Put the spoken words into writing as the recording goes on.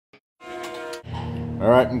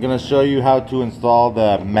Alright, I'm going to show you how to install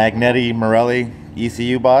the Magneti Marelli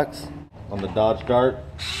ECU box on the Dodge Dart.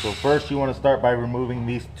 So first you want to start by removing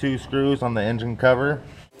these two screws on the engine cover.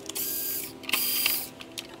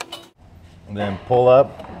 And then pull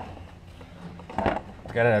up.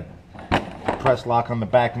 It's got a press lock on the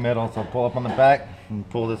back middle, so pull up on the back and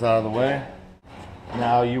pull this out of the way.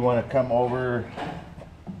 Now you want to come over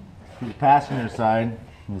to the passenger side.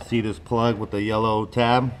 You'll see this plug with the yellow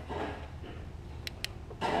tab.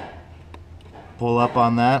 Pull up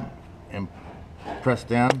on that and press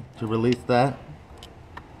down to release that,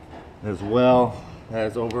 as well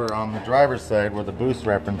as over on the driver's side where the boost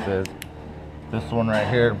reference is. This one right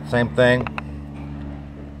here, same thing.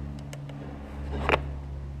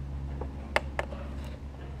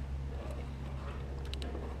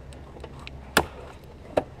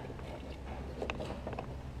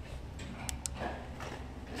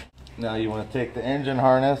 Now you want to take the engine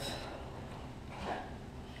harness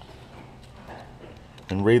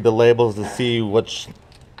and read the labels to see which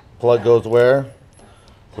plug goes where.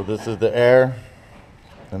 So this is the air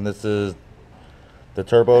and this is the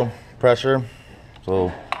turbo pressure.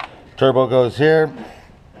 So turbo goes here,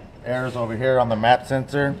 air is over here on the map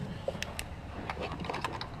sensor.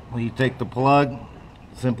 When you take the plug,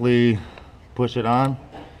 simply push it on.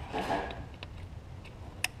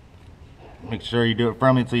 Make sure you do it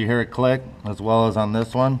firmly until you hear it click, as well as on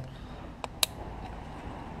this one.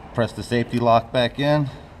 Press the safety lock back in.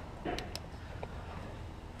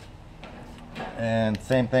 And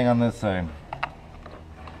same thing on this side.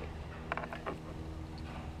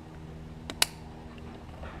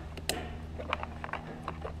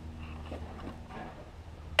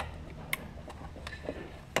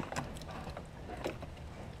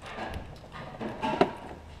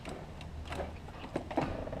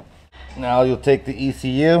 Now you'll take the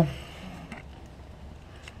ECU,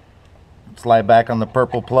 slide back on the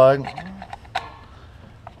purple plug,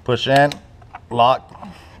 push in, lock,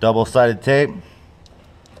 double-sided tape.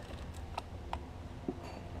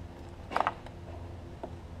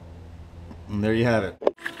 And there you have it.